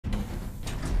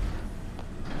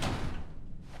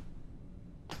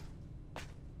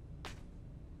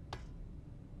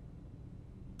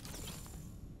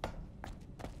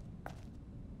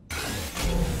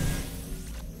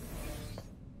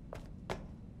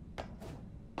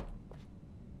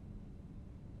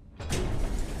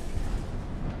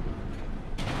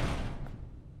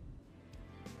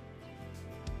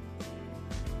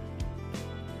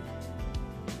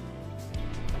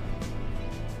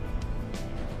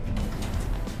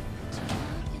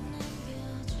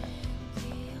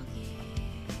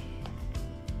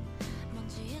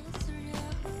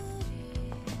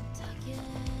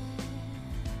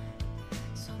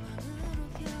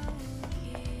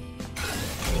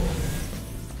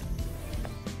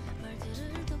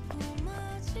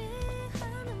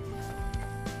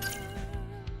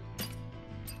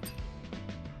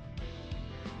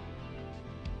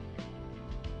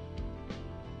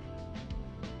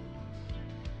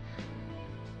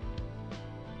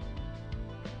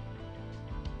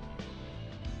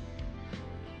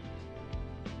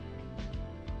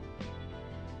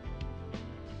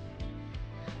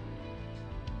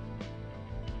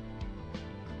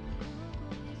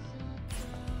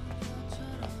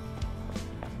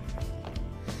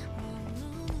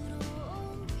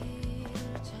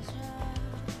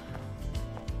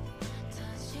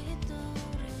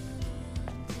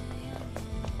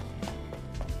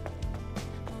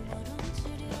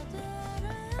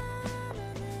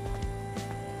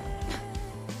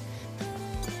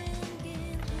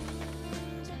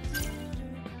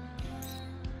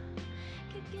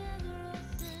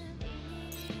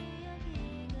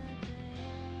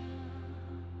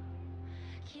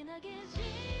Why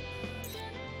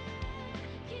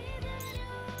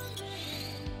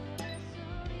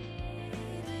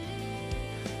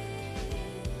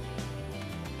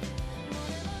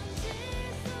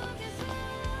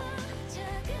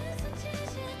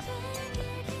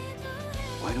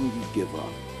don't you give up?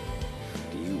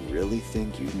 Do you really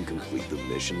think you can complete the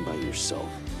mission by yourself?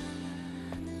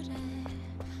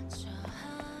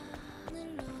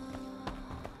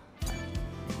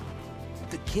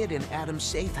 The kid in Adam's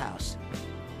safe house.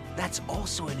 That's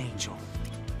also an angel,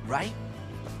 right?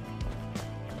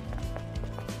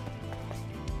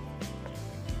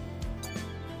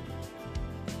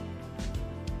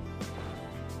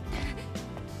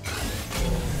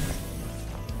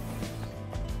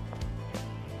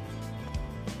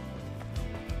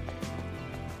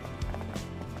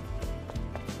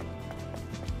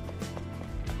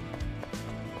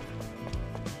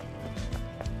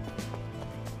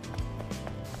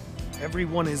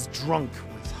 Everyone is drunk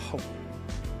with hope.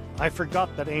 I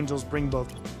forgot that angels bring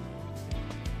both.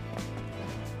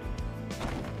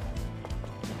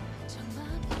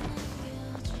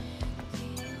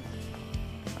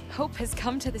 Hope has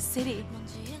come to the city.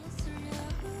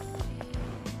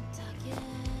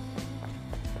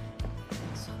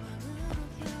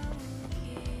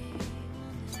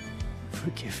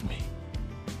 Forgive me.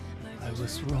 I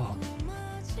was wrong.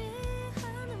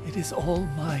 It is all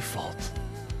my fault.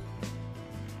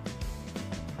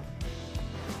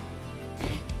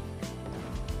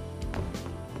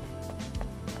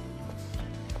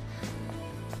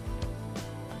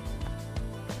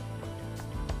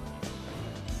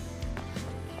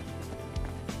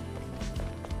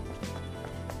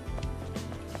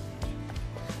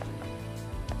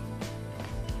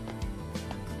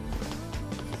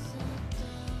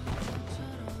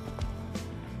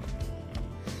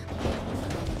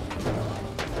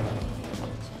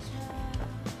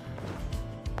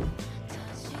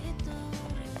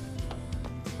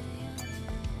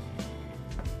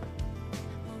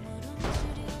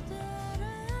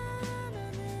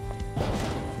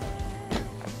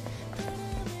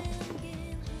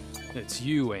 It's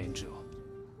you, Angel.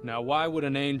 Now why would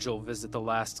an angel visit the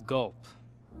last gulp?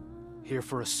 Here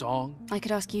for a song? I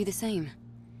could ask you the same.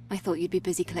 I thought you'd be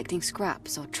busy collecting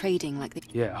scraps or trading like the...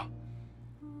 Yeah.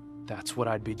 That's what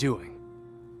I'd be doing.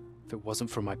 If it wasn't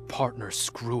for my partner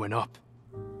screwing up.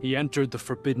 He entered the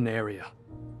forbidden area,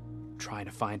 trying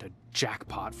to find a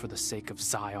jackpot for the sake of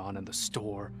Zion and the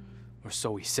store, or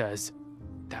so he says.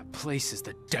 That place is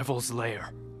the Devil's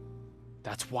Lair.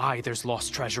 That's why there's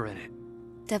lost treasure in it.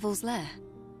 Devil's Lair?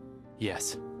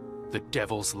 Yes, the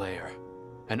Devil's Lair.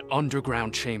 An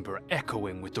underground chamber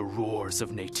echoing with the roars of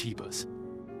Naytibas.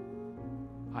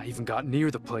 I even got near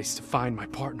the place to find my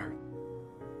partner.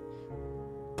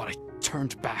 But I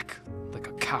turned back like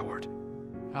a coward.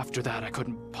 After that, I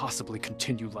couldn't possibly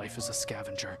continue life as a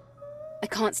scavenger. I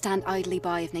can't stand idly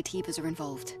by if Naytibas are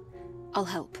involved. I'll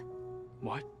help.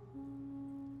 What?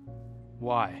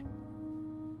 Why?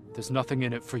 There's nothing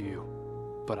in it for you,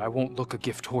 but I won't look a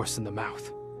gift horse in the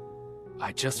mouth.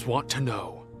 I just want to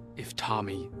know if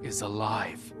Tommy is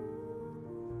alive.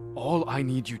 All I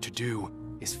need you to do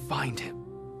is find him.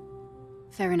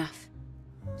 Fair enough.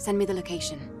 Send me the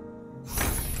location.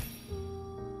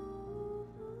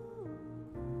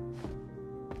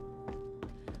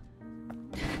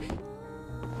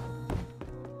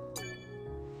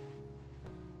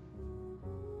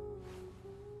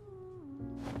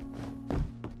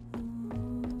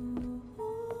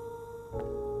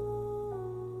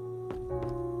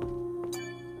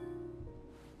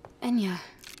 Enya,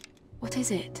 what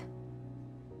is it?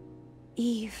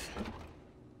 Eve.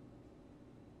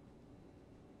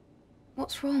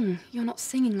 What's wrong? You're not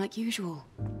singing like usual.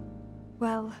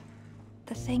 Well,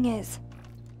 the thing is,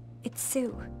 it's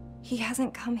Sue. He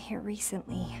hasn't come here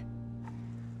recently.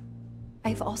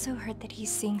 I've also heard that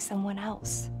he's seeing someone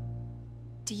else.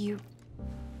 Do you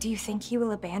think he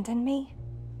will abandon me?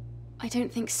 I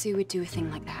don't think Sue would do a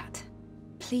thing like that.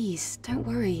 Please, don't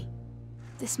worry.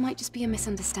 This might just be a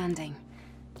misunderstanding.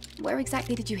 Where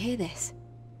exactly did you hear this?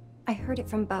 I heard it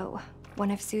from Beau,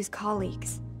 one of Sue's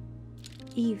colleagues.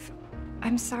 Eve,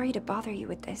 I'm sorry to bother you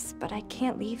with this, but I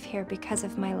can't leave here because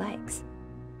of my legs.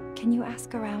 Can you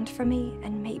ask around for me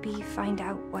and maybe find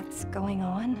out what's going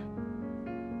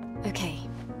on? Okay,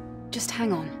 just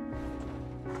hang on.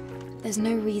 There's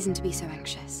no reason to be so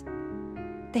anxious.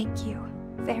 Thank you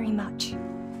very much.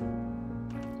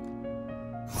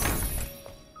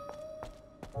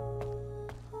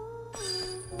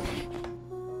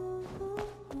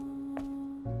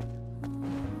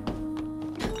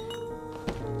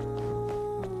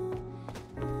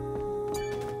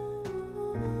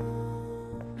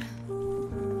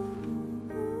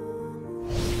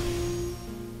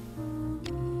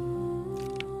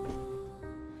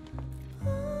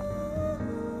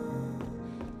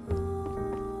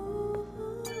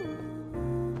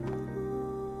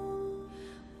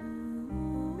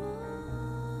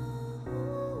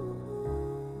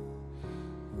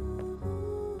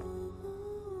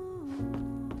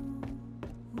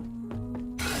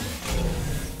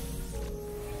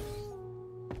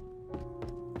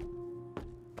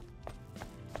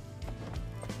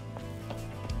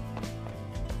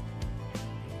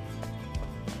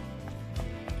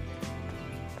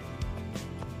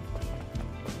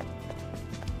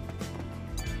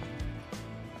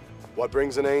 What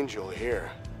brings an angel here?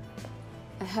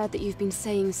 I heard that you've been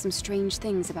saying some strange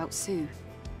things about Sue.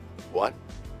 What?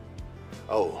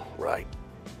 Oh, right.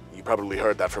 You probably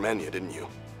heard that from Enya, didn't you?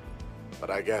 But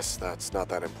I guess that's not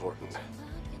that important.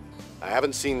 I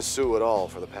haven't seen Sue at all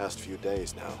for the past few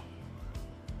days now.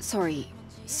 Sorry,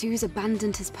 Sue's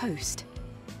abandoned his post.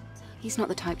 He's not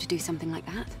the type to do something like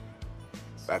that.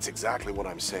 That's exactly what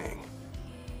I'm saying.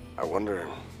 I wonder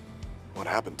what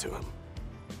happened to him.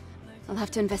 I'll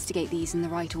have to investigate these in the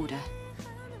right order.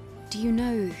 Do you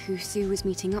know who Sue was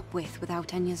meeting up with without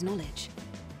Enya's knowledge?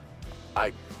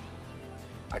 I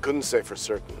couldn't say for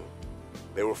certain.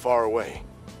 They were far away.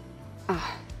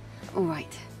 Ah, all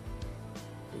right.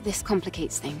 This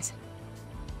complicates things.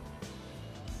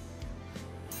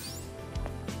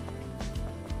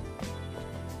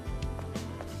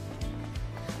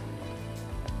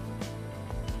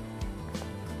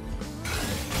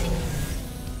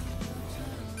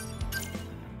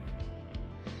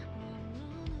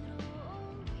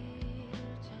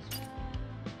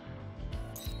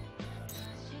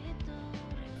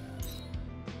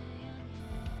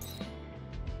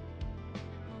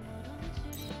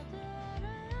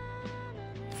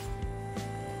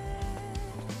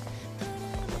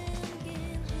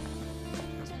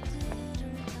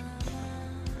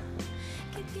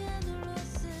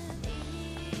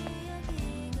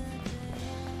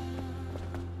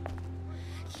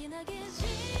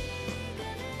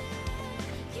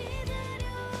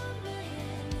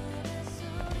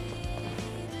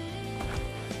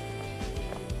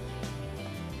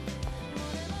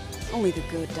 Only the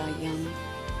good die young.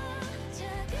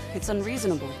 It's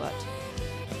unreasonable, but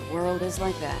the world is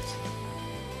like that.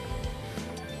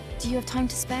 Do you have time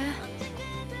to spare?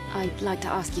 I'd like to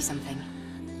ask you something.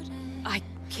 I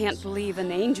can't believe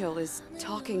an angel is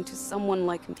talking to someone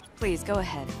like me. Please, go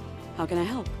ahead. How can I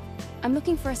help? I'm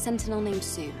looking for a sentinel named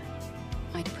Sue.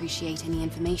 I'd appreciate any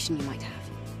information you might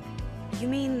have. You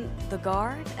mean the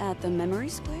guard at the Memory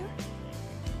Square?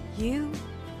 You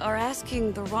are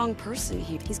asking the wrong person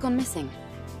here. He's gone missing.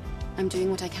 I'm doing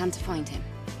what I can to find him.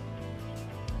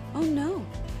 Oh no.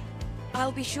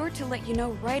 I'll be sure to let you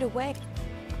know right away.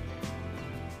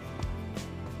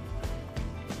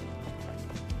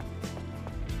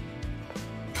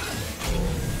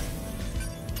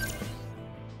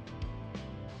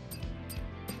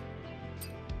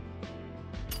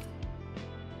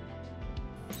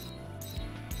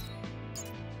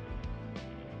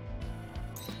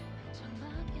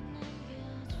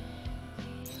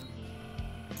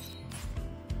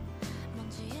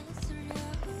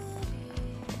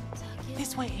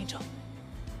 This way, Angel.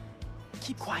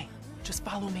 Keep quiet. Just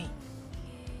follow me.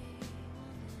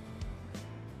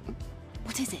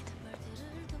 What is it?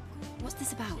 What's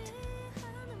this about?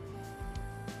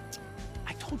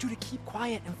 I told you to keep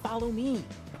quiet and follow me.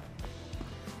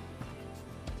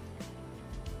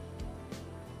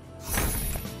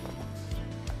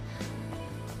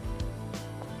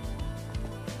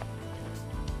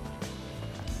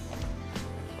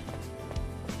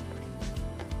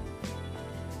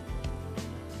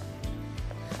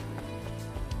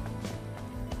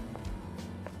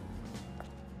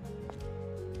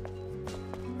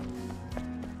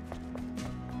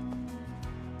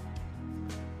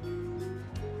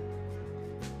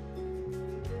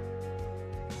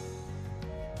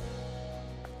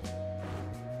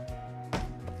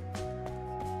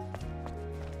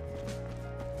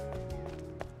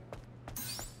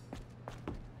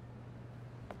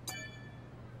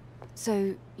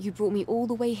 So, you brought me all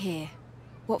the way here.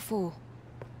 What for?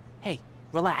 Hey,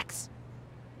 relax.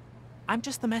 I'm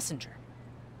just the messenger.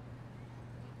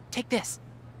 Take this.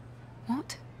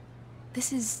 What?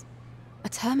 This is a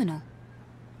terminal.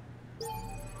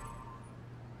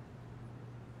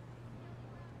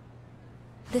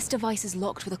 This device is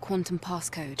locked with a quantum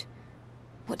passcode.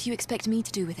 What do you expect me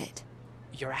to do with it?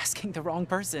 You're asking the wrong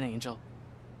person, Angel.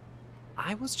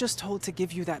 I was just told to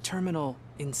give you that terminal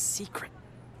in secret.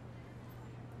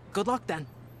 Good luck, then.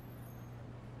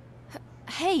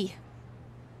 Hey!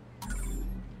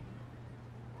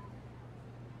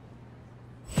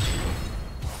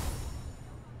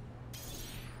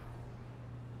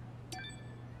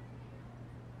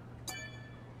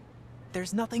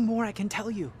 There's nothing more I can tell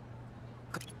you.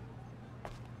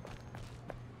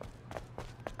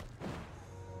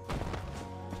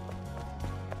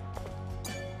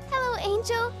 Hello,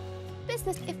 Angel.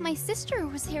 Business if my sister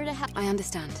was here to help. I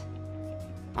understand.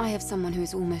 I have someone who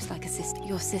is almost like a sister.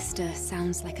 Your sister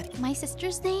sounds like a... My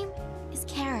sister's name is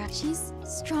Kara. She's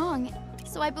strong,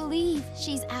 so I believe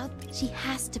she's out. She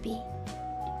has to be.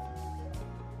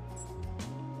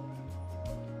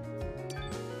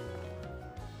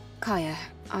 Kaya,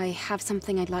 I have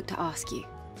something I'd like to ask you.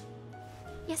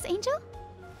 Yes, Angel?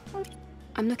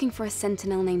 I'm looking for a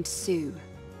sentinel named Sue.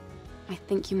 I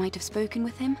think you might have spoken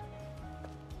with him?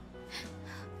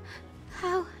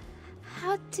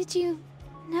 How did you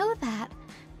know that?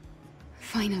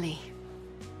 Finally.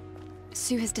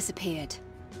 Sue has disappeared.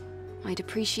 I'd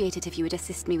appreciate it if you would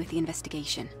assist me with the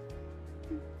investigation.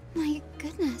 My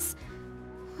goodness.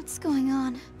 What's going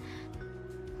on?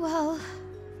 Well,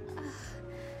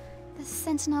 the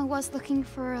Sentinel was looking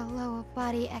for a lower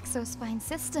body exospine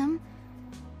system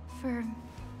for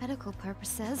medical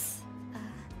purposes.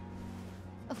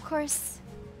 Of course,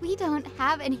 we don't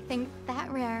have anything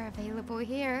that rare available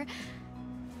here.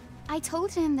 I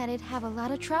told him that he'd have a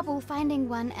lot of trouble finding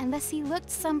one unless he looked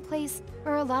someplace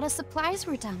where a lot of supplies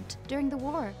were dumped during the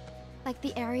war, like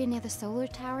the area near the solar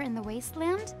tower in the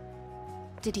wasteland.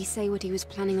 Did he say what he was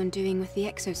planning on doing with the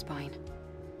exospine?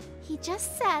 He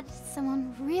just said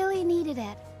someone really needed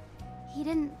it. He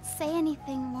didn't say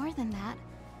anything more than that.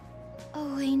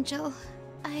 Oh, Angel,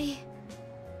 I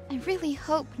really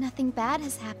hope nothing bad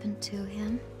has happened to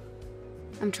him.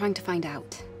 I'm trying to find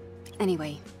out.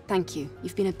 Anyway, thank you.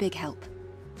 You've been a big help.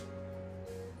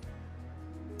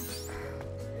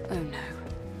 Oh no.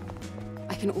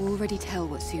 I can already tell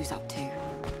what Sue's up to.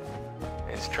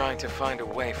 He's trying to find a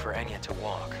way for Enya to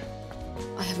walk.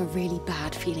 I have a really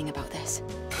bad feeling about this.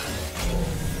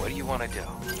 What do you want to do?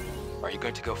 Are you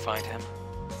going to go find him?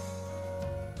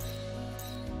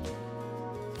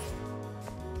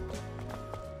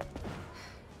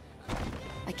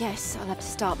 I guess I'll have to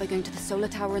start by going to the solar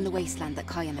tower in the wasteland that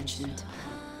Kaya mentioned.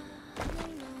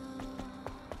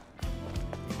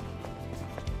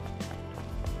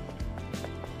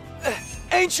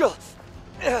 Angel!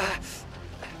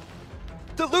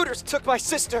 The looters took my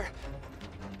sister!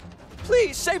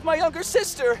 Please, save my younger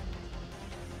sister!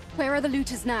 Where are the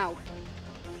looters now?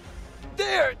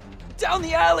 There! Down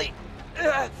the alley!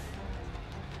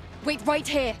 Wait right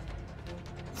here!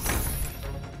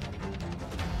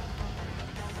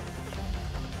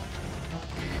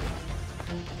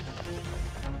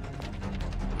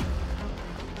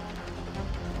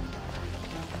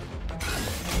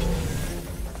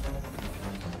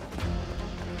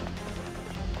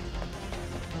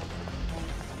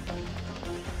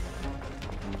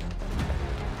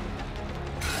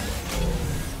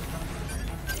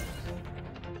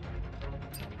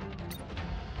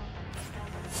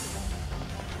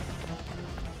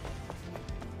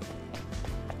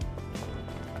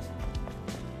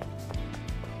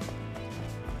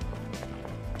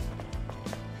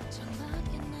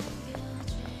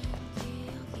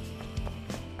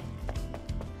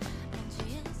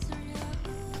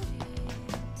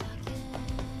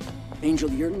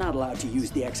 Angel, you're not allowed to use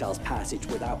the Exile's Passage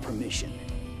without permission.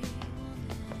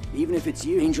 Even if it's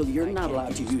you, Angel, you're not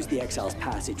allowed to use the Exile's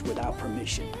Passage without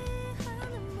permission.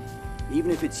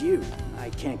 Even if it's you, I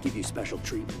can't give you special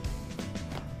treatment.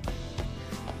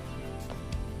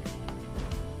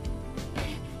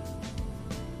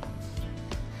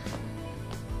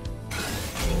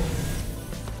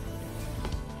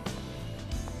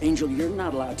 Angel, you're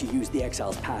not allowed to use the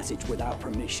Exile's Passage without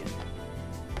permission.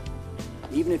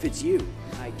 Even if it's you,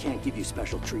 I can't give you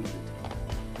special treatment.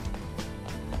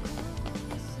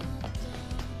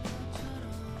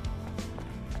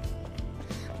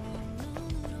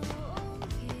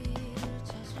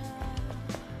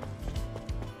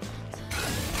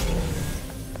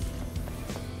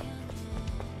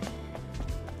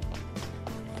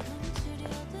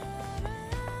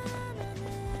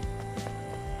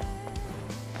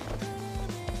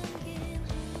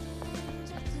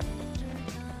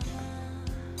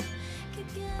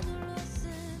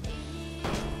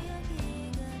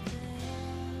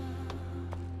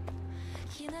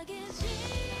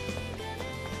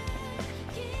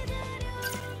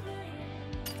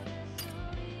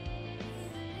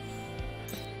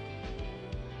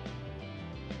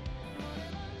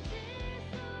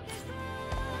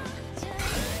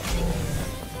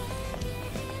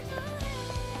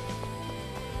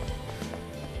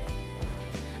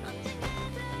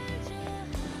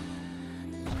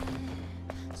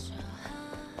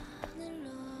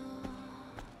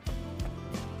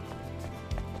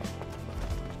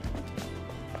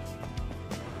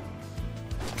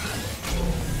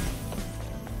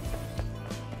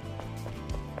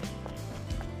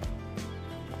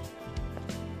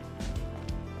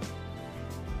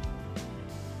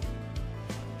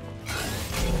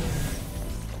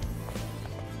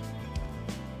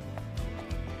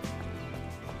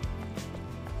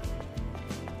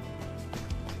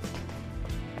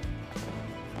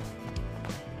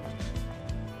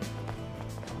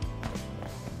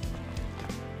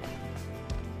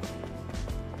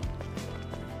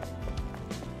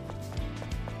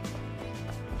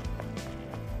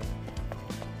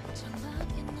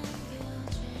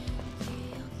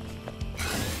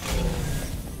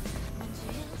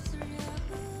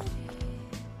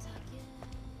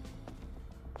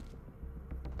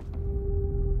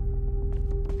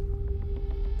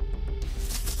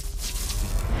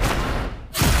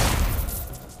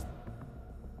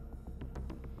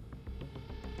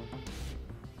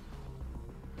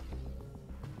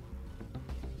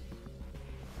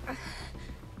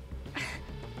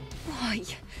 Why?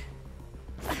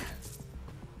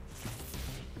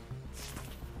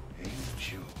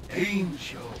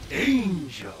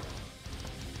 Angel.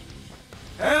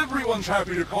 Everyone's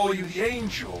happy to call you the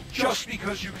Angel just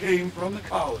because you came from the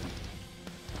colony.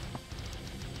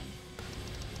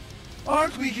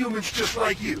 Aren't we humans just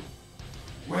like you?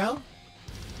 Well,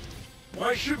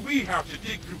 why should we have to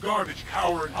dig through garbage,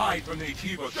 cower, and hide from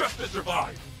Nativo just to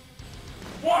survive?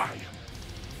 Why?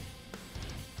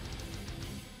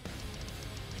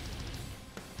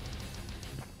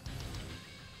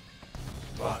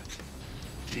 But,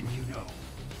 didn't you know?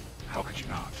 How could you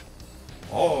not?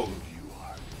 All of you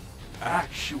are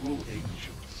actual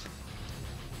angels.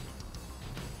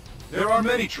 There are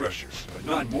many treasures, but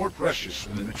none more precious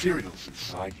than the materials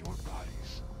inside your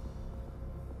bodies.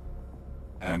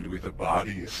 And with a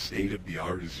body as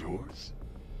state-of-the-art as yours,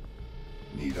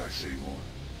 need I say more?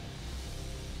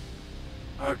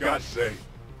 I've got to say,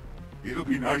 it'll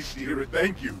be nice to hear a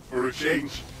thank you for a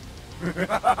change.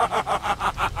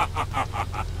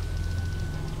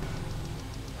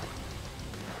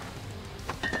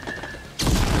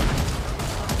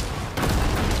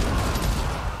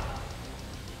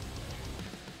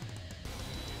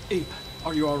 Abe,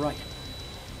 are you alright?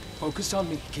 Focus on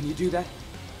me. Can you do that?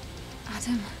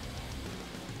 Adam.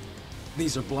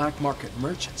 These are black market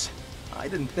merchants. I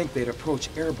didn't think they'd approach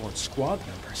airborne squad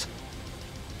members.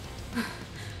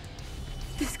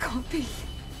 This can't be.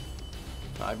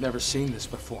 I've never seen this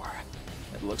before.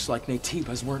 It looks like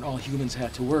Nativas weren't all humans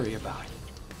had to worry about.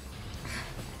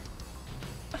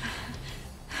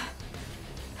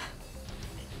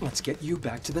 Let's get you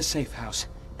back to the safe house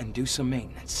and do some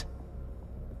maintenance.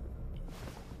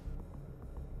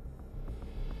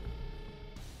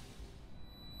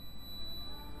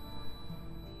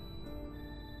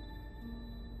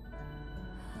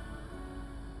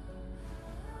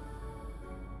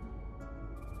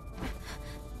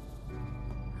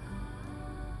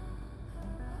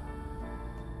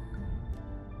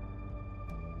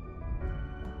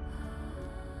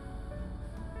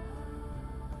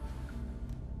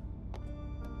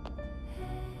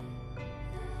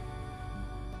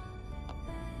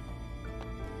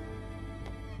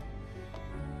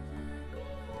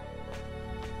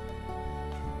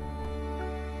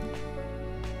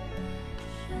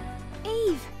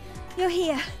 Eve, you're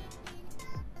here.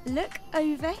 Look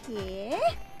over here.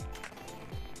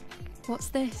 What's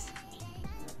this?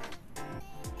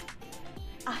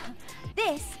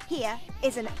 This here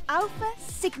is an alpha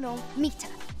signal meter.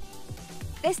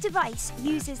 This device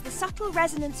uses the subtle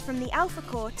resonance from the alpha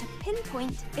core to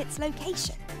pinpoint its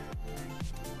location.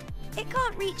 It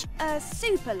can't reach a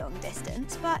super long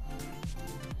distance, but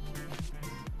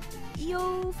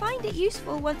you'll find it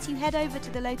useful once you head over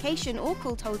to the location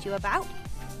Orkul told you about.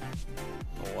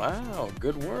 Wow,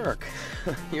 good work.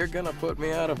 You're gonna put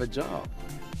me out of a job.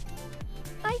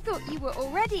 I thought you were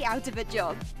already out of a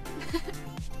job.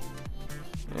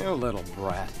 You little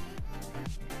brat.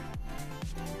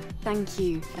 Thank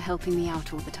you for helping me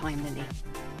out all the time, Lily.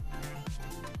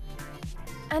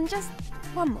 And just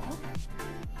one more.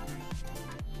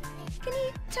 Can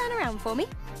you turn around for me?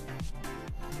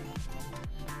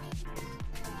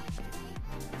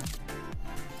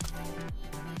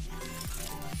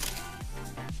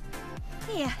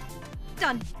 Here,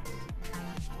 done.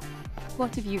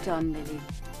 What have you done, Lily?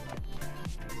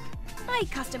 I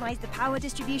customized the power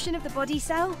distribution of the body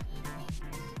cell.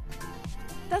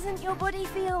 Doesn't your body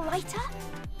feel lighter?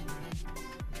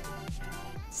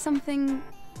 Something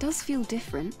does feel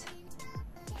different.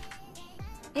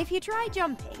 If you try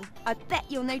jumping, I bet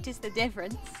you'll notice the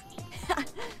difference.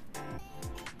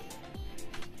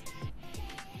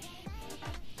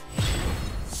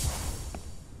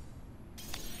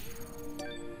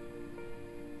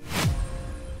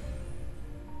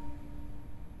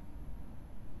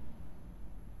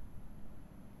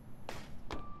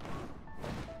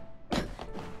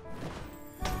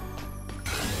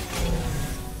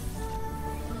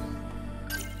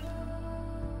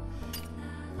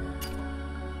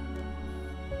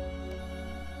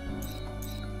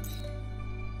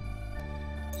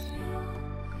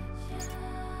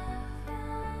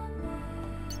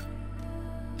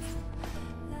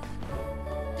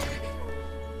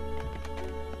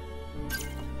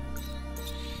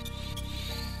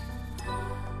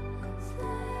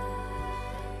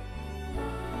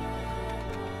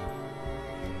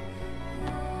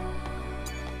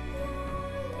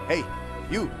 Hey,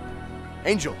 you,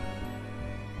 Angel.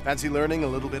 Fancy learning a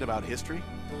little bit about history?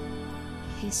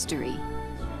 History?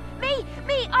 Me,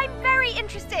 I'm very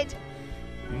interested.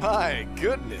 My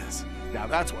goodness. Now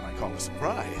that's what I call a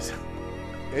surprise.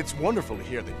 It's wonderful to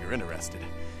hear that you're interested.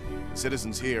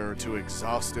 Citizens here are too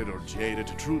exhausted or jaded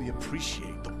to truly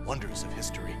appreciate the wonders of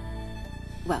history.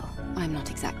 Well, I'm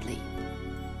not exactly.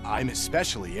 I'm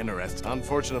especially interested,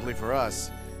 unfortunately for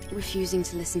us. Refusing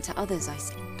to listen to others, I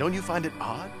see. Don't you find it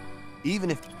odd?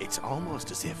 Even if it's almost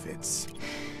as if it's...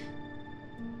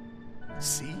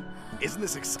 See? Isn't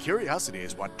this curiosity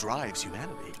is what drives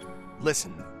humanity?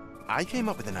 Listen, I came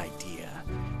up with an idea.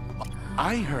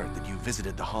 I heard that you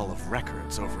visited the Hall of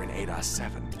Records over in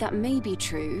 8-7. That may be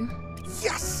true.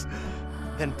 Yes!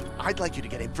 Then I'd like you to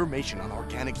get information on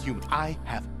organic human. I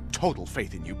have total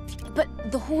faith in you.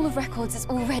 But the Hall of Records is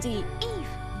already...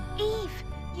 Eve!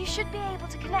 You should be able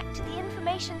to connect to the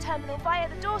information terminal via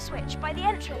the door switch by the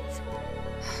entrance.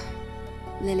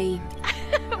 Lily.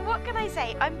 What can I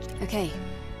say? Okay.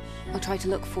 I'll try to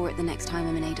look for it the next time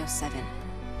I'm in 8-7.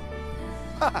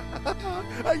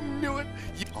 I knew it!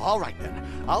 All right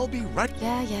then, I'll be right...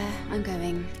 Yeah, I'm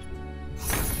going.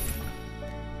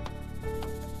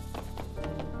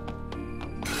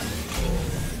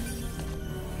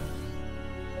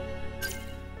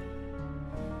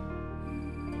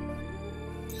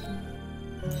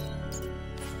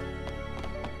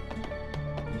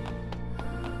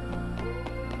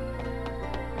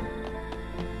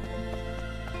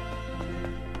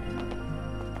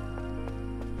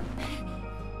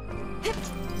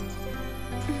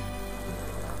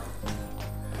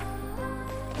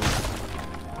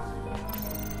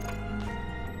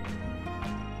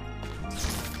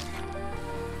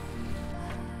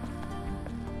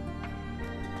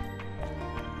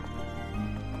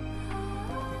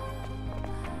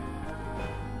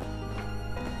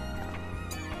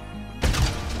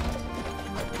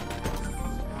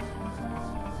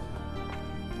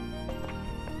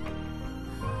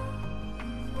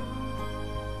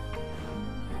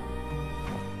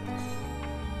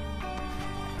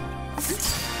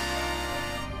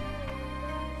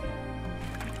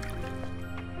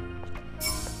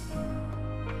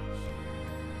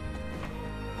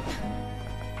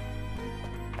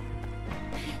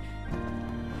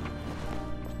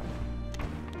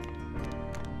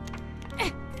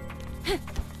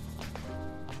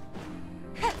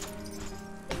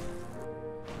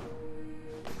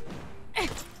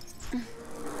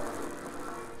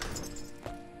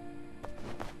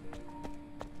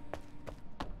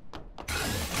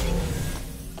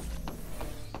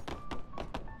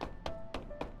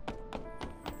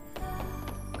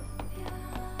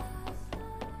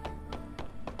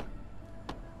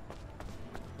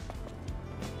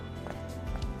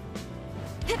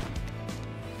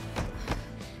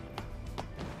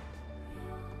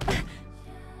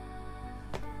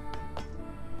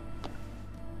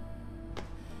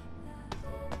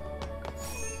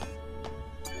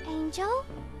 Angel?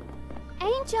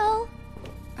 Angel!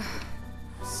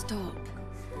 Stop.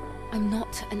 I'm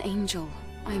not an angel.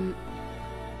 I'm...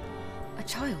 a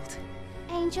child.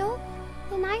 Angel,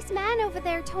 the nice man over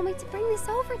there told me to bring this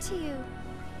over to you.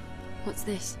 What's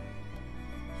this?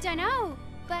 Dunno,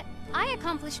 but I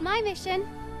accomplished my mission.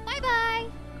 Bye-bye!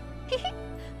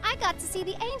 I got to see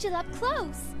the angel up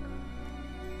close.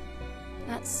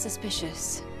 That's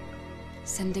suspicious.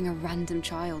 Sending a random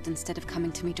child instead of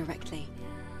coming to me directly.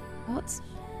 What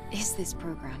is this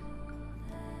program?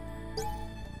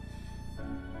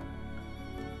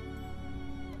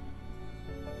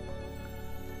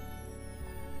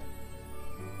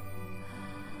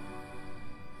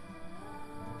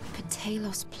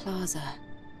 Patelos Plaza.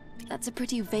 That's a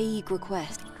pretty vague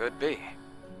request. Could be.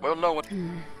 We'll know what...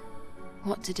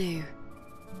 What to do?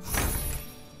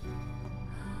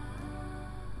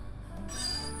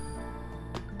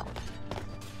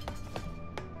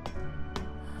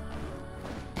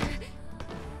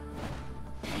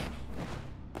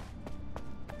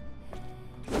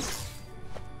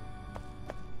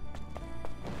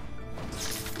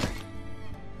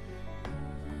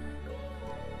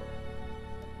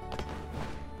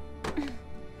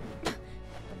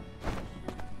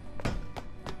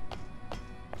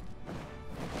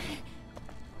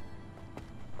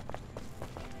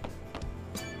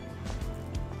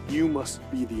 You must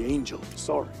be the angel.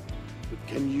 Sorry, but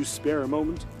can you spare a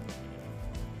moment?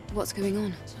 What's going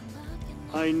on?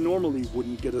 I normally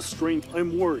wouldn't get a strain.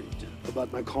 I'm worried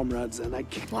about my comrades and I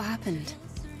can't... What happened?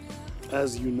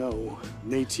 As you know,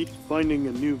 Native finding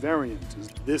a new variant is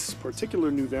this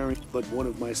particular new variant, but one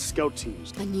of my scout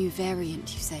teams. A new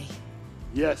variant, you say?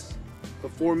 Yes, a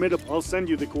formidable. I'll send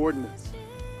you the coordinates.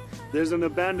 There's an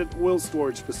abandoned oil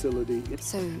storage facility.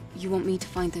 So, you want me to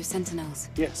find those sentinels?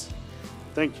 Yes.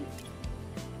 Thank you.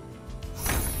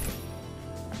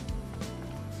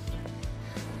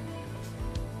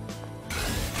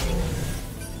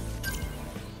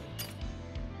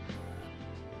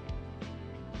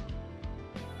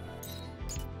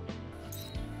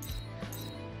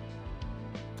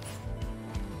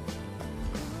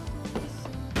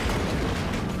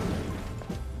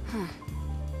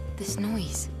 this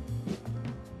noise?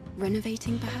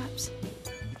 Renovating, perhaps?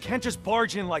 You can't just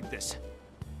barge in like this.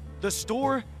 The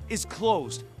store is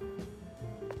closed.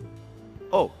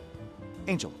 Oh,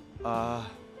 Angel,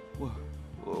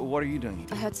 what are you doing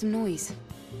I here? heard some noise.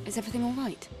 Is everything all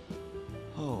right?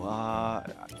 Oh,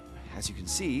 as you can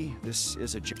see, this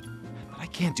is a job. But I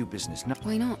can't do business now.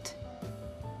 Why not?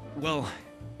 Well,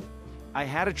 I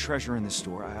had a treasure in the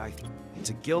store. It's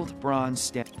a gilt bronze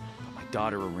stamp, but my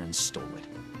daughter Arin stole it.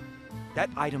 That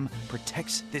item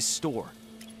protects this store.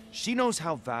 She knows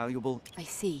how valuable... I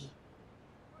see.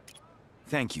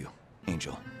 Thank you,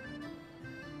 Angel.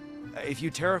 If you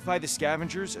terrify the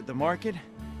scavengers at the market,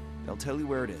 they'll tell you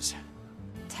where it is.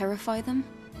 Terrify them?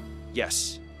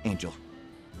 Yes, Angel.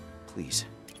 Please.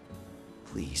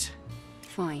 Please.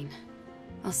 Fine.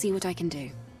 I'll see what I can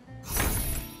do.